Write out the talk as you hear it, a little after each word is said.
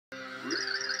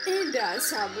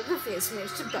That's how the face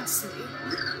managed to bust me.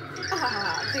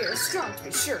 Ah, they are strong to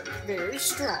be sure, very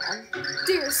strong.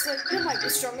 Seriously, they might be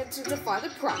strong enough to defy the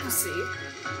prophecy.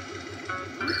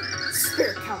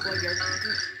 Spirit couple your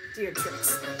dear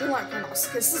tricks. The light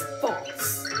prognosticus is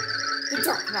false. The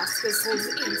dark prognosticus holds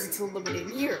the easy to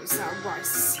eliminate years that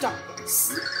rise to stop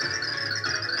us.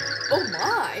 Oh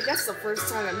my, that's the first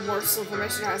time that morsel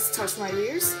information has touched my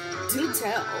ears. Do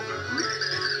tell.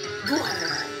 Blah.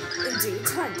 In due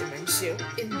time, Dementia.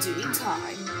 In due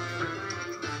time.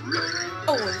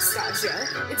 Oh, Anastasia,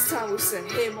 it's time we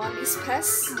send him on these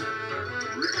pests.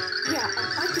 Yeah,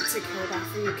 I could take care of that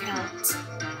for you, Count.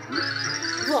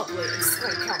 Lovely,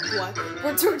 exclaimed Count Black.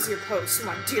 Return to your post,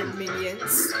 my dear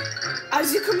minions.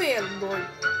 As you command, Lord.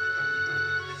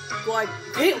 Black,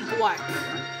 hail Black.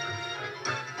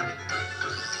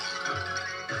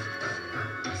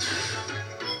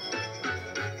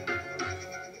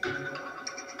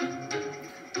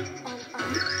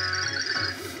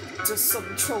 Just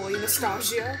some trolling,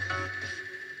 Anastasia.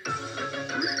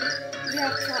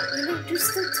 Yeah, Count, there's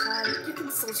still time. You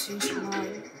can still change your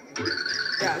mind.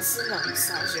 That's enough,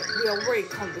 Anastasia. We already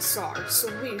come to SAR, so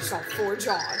we shall forge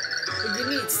on. When you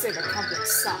need to save a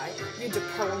complex side, you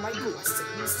depart with my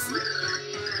blessings.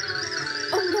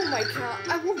 Oh no, my Count,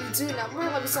 I won't be doing that. My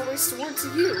life is always sworn to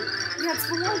you. Yeah, it's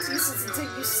belonged to you since the day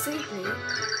you saved me.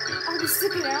 I'll be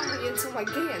sticking out with you until my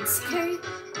gains, okay?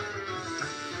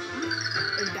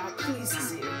 And that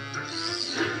pleases you.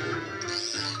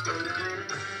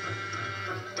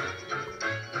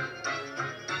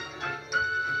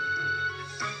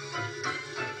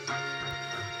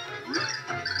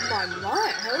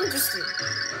 My, how interesting.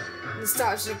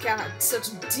 Nostalgia and Cat had such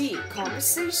deep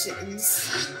conversations.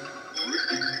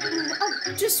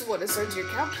 Just what is our dear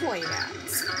Cat playing at?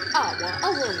 Ah, well, I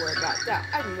won't worry about that.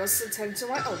 I must attend to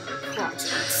my own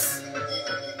projects.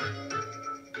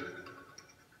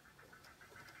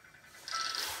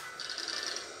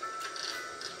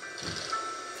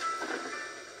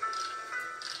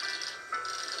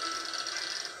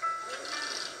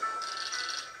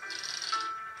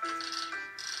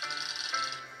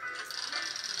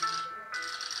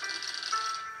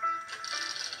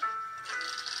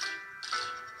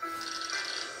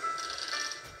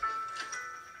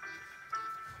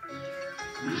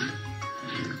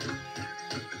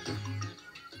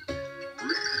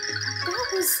 That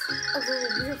was a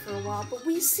little weird for a while, but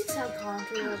we seem to have gone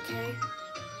through it, okay?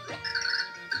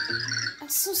 I'm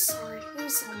so sorry. It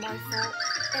was all my fault.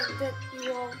 And that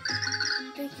you all...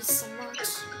 Thank you so much.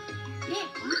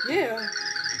 Yeah.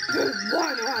 Good.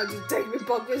 Why do I have to take me,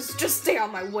 Buggers? Just stay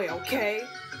out my way, okay?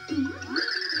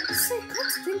 Say, come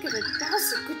to think of it,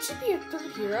 Bowser, could you be a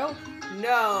third hero?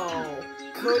 No.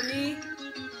 Could he?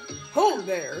 Hold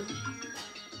there.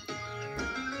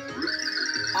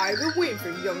 I've been waiting for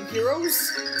you, young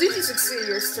heroes. Did you succeed in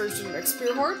your search in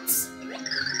XP hearts?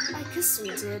 I guess we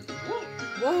did.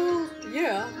 Well,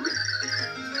 yeah.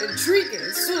 Intriguing,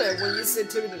 so that when you said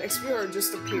timid and XP heart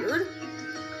just appeared.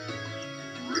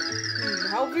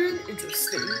 How very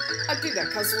interesting. I think that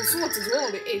cousin was one to dwell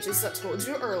on the ages that told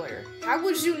you earlier. How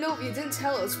would you know if you didn't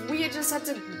tell us? We just had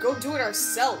to go do it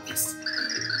ourselves.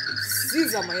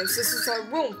 These are my ancestors that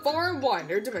roam far and wide in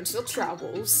their dimensional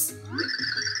travels.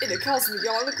 In the cosmos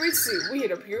beyond the Great Sea, we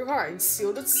hid a pure heart and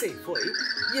sealed it safely.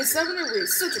 Yes, I've never reached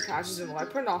such a passage in life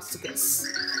prognosticus.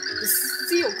 The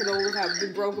seal could only have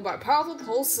been broken by a powerful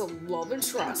pulse of love and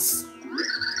trust.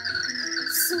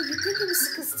 So you think it was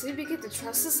because Tim began to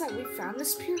trust us that we found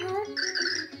this pure heart?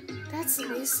 That's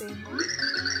amazing.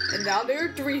 And now there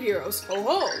are 3 heroes. Ho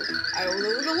ho! I don't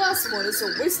know who the last one is,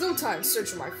 so waste no time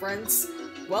searching, my friends.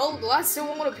 Well, the last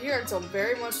one won't appear until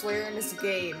very much later in this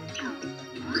game.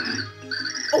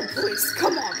 Oh please,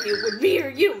 come on, here with me or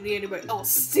you don't need anybody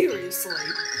else, seriously.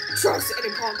 Trust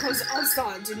any call comes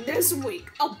outside to this week,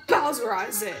 I'll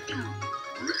Bowserize it.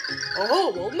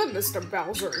 Oh, well then, Mr.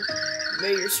 Bowser.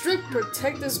 May your strength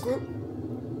protect this group.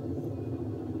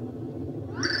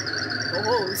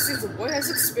 Oh, it seems the boy has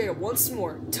expanded once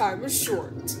more. Time is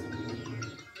short.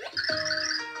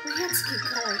 We have to keep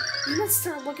going. We must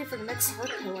start looking for the next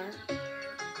heart pillar.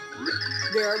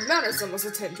 There are matters I must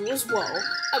attend to as well.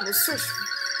 I will search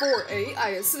for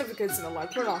any significance in the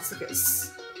life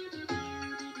prognosticus.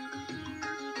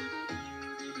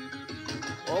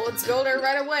 Well, let's go there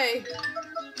right away.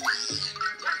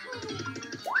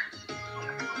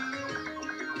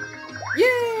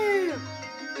 Yeah!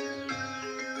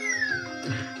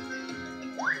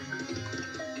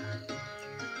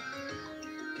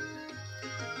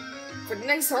 For the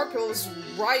next heart pill is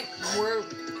right where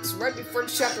it's right before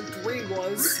chapter 3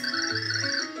 was.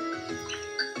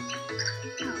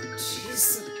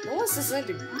 Jeez, no one's this isn't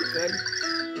good.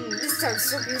 This sounds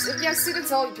so peaceful. Yeah, see,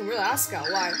 that's all you can really ask out.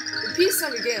 Why? The peace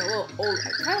might be getting a little old.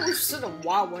 I kind of wish something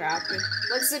wild would happen.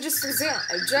 Like, say, just for example,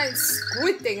 a giant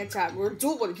squid thing attack or a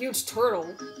duel with a huge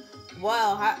turtle.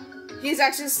 Well, he's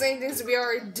actually saying things we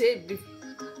already did.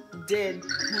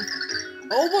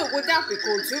 Oh, but would that be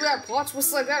cool? Too bad plot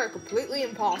twists like that are completely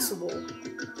impossible.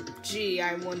 Gee,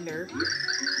 I wonder.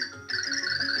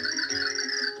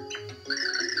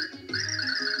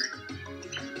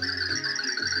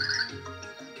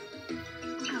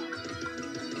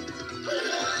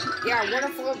 Yeah,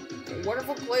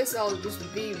 wonderful place that'll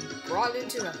just be brought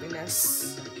into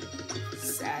nothingness.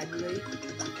 Sadly.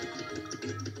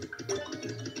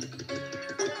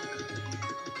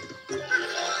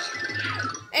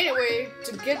 Anyway,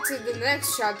 to get to the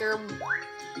next chapter,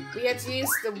 we had to use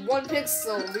the 1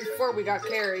 pixel before we got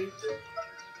carried.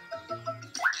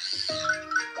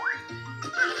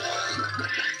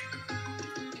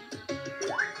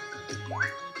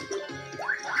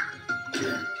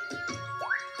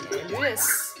 And do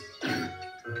this.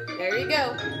 There you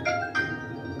go.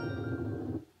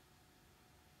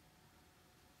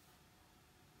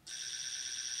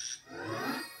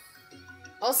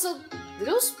 Also, did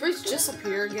those spirits just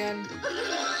appear again?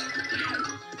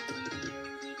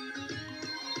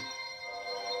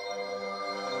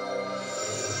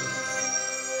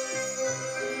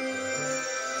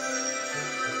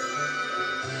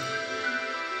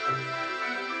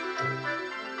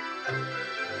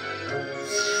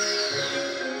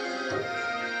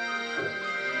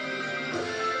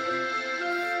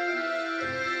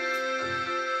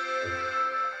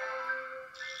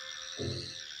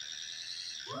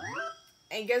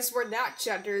 And guess where that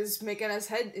chapter is making us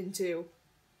head into?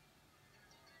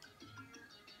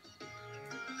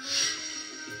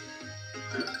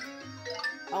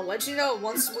 I'll let you know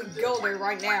once we go there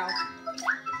right now.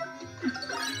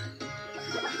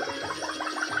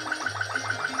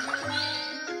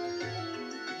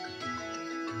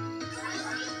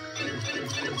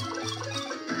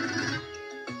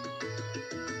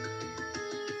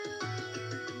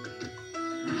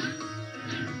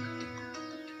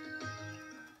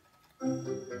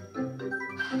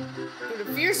 Through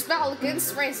the fierce battle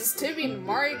against Francis, Timmy and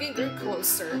Mario grew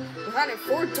closer. Behind a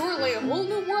fourth door lay a whole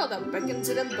new world that beckoned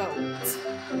to them both.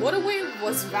 What a way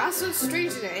was vast and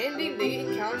strange in the ending they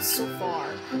encountered so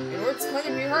far. In order to claim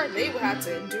to be heard, they would have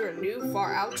to endure new,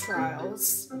 far-out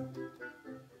trials.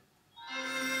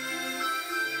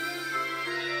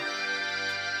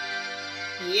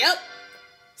 Yep.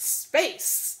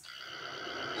 Space.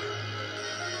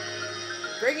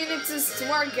 Bringing it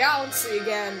to our galaxy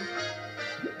again.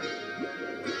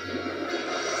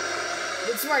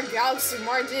 But to our galaxy,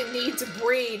 Mario didn't need to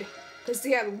breed, because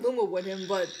he had Luma with him,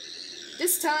 but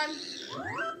this time,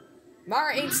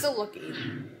 Mario ain't still lucky.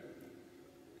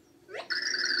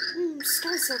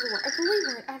 Stars everywhere. I believe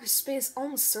we're in outer space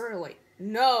almost certainly.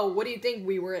 No, what do you think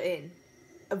we were in?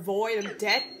 A void of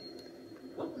death?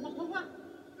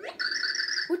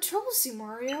 What troubles you,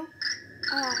 Mario?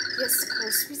 Ah, yes, of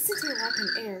course. We sit here lacking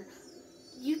air.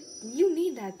 You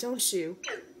need that, don't you?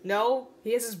 No,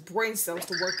 he has his brain cells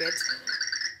to work it.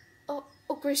 Oh,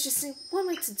 graciously, what am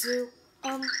I to do?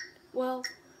 Well,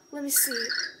 let me see.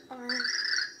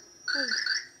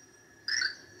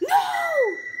 No!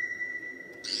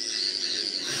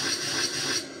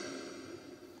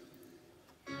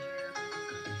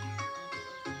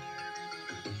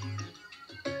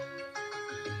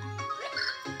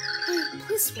 Hey,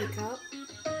 please wake up.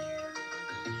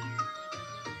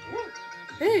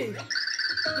 Hey!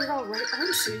 You're alright,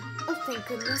 aren't you? Oh, thank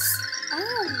goodness. I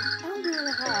don't really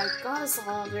know how I got us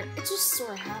all out there. It just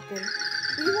sort of happened.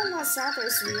 We won't let out there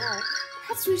as we are.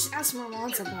 Perhaps we should ask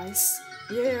Marlon's advice.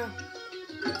 Yeah.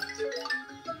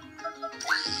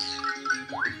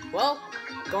 Well,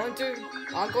 I'm going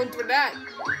through that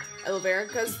elevator,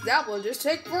 because that will just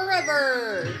take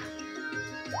forever.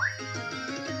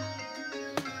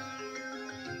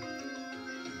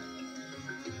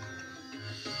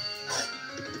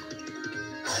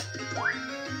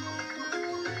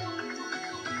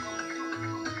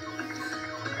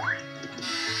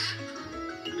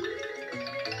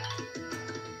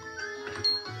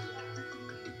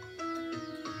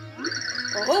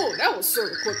 Oh, that was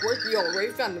sort of quick work. You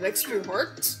already found the next few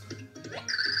hearts?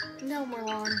 No,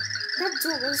 Marlon. That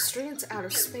door goes straight into outer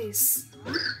space.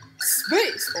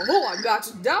 Space? Oh, I got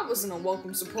you. That was an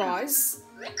unwelcome surprise.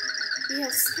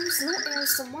 Yes, there's no air,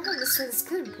 so Marlon this space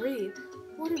couldn't breathe.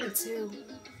 What do we do?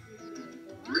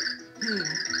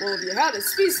 Well, if you had a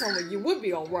space helmet, you would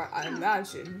be alright, I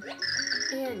imagine.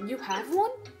 And you have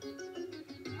one?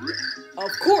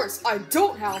 Of course, I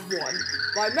don't have one.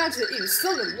 but I imagine even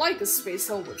something like a space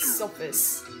helmet would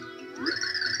suffice.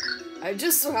 I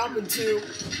just so happen to...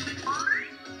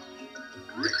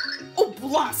 Oh,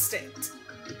 blast it!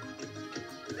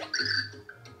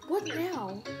 What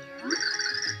now?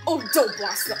 Oh, don't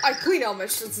blast it! I cleaned out my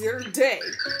shirts the other day.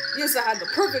 Yes, I had the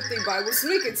perfect thing, but I was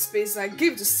making space and I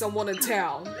gave it to someone in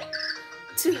town.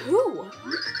 To who?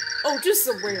 Oh, just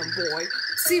some random boy.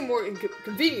 Seemed more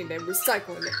inconvenient than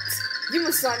recycling it. You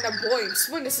must find that boy and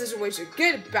explain the situation.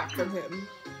 Get it back from him.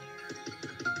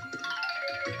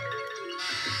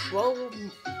 Well,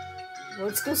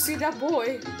 let's go see that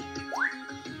boy.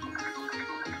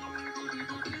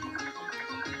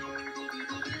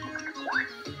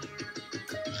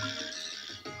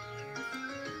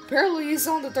 Apparently he's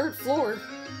on the 3rd floor.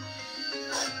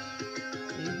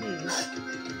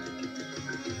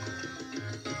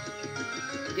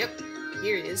 Yep,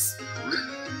 here he is.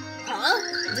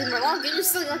 Huh? Did my mom get you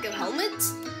something like a helmet?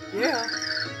 Yeah.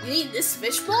 You need this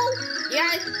fishbowl? Yeah,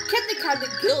 I kept the Captain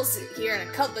Gills here in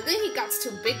a cup, but then he got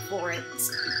too big for it.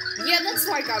 Yeah, that's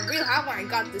why I got real high when I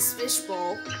got this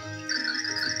fishbowl.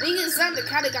 Thing is, then the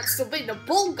Captain got so big, the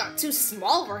bowl got too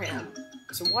small for him.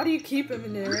 So why do you keep him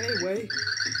in there anyway?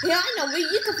 Yeah, I know, but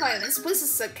you can find a nice place to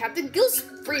set Captain Gills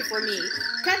free for me.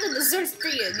 Captain deserves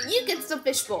free, and you get the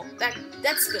fishbowl.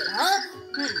 That's good, huh?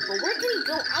 But where can he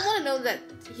go? I want to know that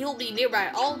he'll be nearby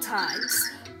at all times.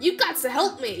 You got to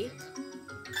help me.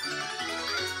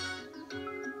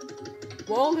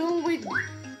 Well, the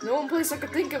only place I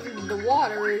could think of in the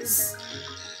water is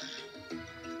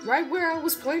right where I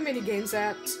was playing minigames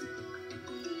at.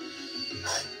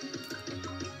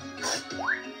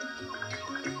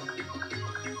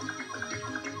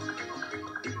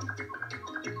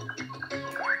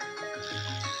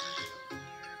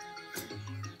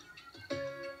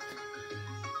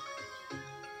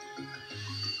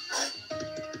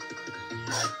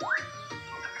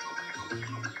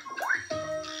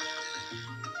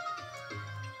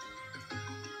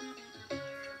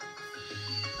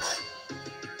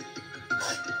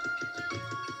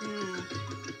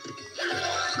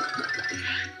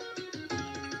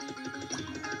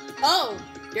 Oh,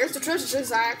 there's the treasure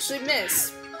chest I actually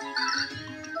missed.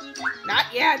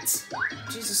 Not yet.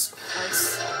 Jesus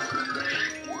Christ.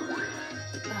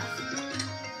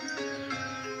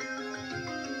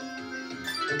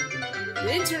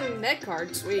 The internet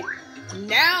card, sweet.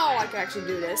 Now I can actually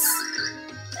do this.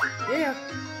 Yeah.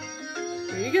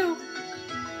 Here you go.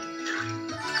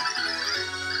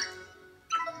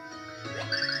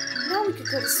 Now we can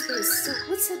go to space, so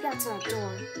let's head back to that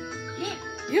door.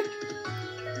 Yep.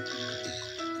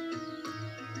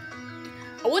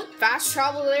 I would fast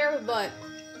travel there, but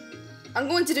I'm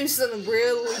going to do something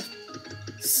really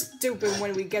stupid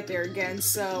when we get there again,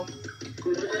 so...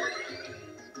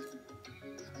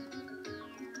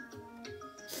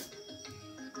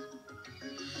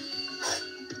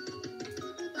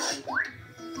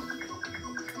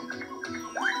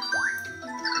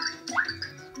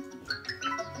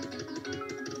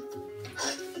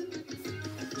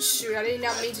 Shoot, I did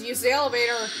not mean to use the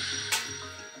elevator.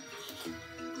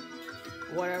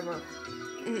 Whatever.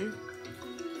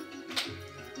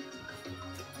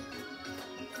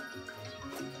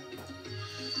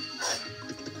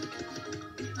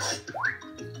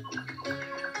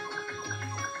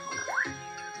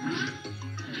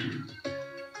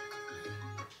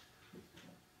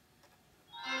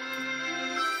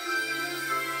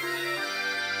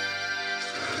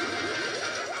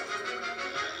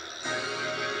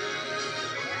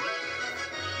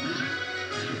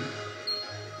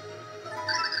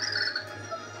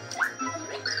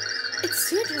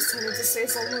 You just told me to say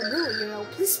something new, you know.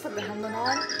 Please put the helmet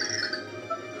on.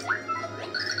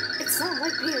 It's not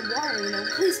like being water, you know.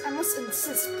 Please, I must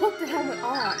insist. Put the helmet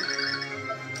on.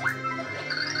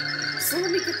 So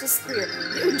let me get this clear.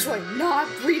 You enjoy not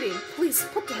breathing. Please,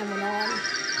 put the helmet on.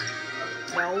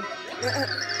 No.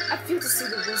 I feel to see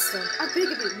the wisdom. I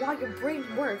beg of you, while your brain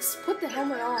works, put the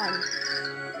helmet on.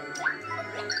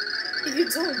 If you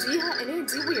don't, do you have any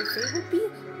idea what your fate would be?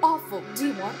 Awful. Do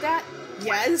you want that?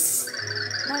 Yes.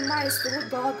 My mind is full of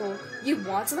goggle. You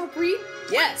want to not breathe?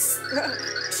 Yes.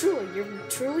 Truly, you're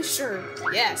truly sure.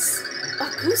 Yes. A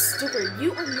goose stupid,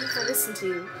 you are me to listen to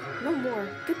you. No more.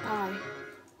 Goodbye.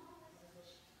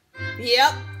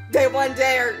 Yep. Day one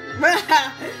dare.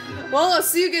 Well, I'll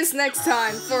see you guys next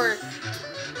time for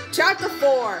Chapter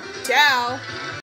 4. Ciao.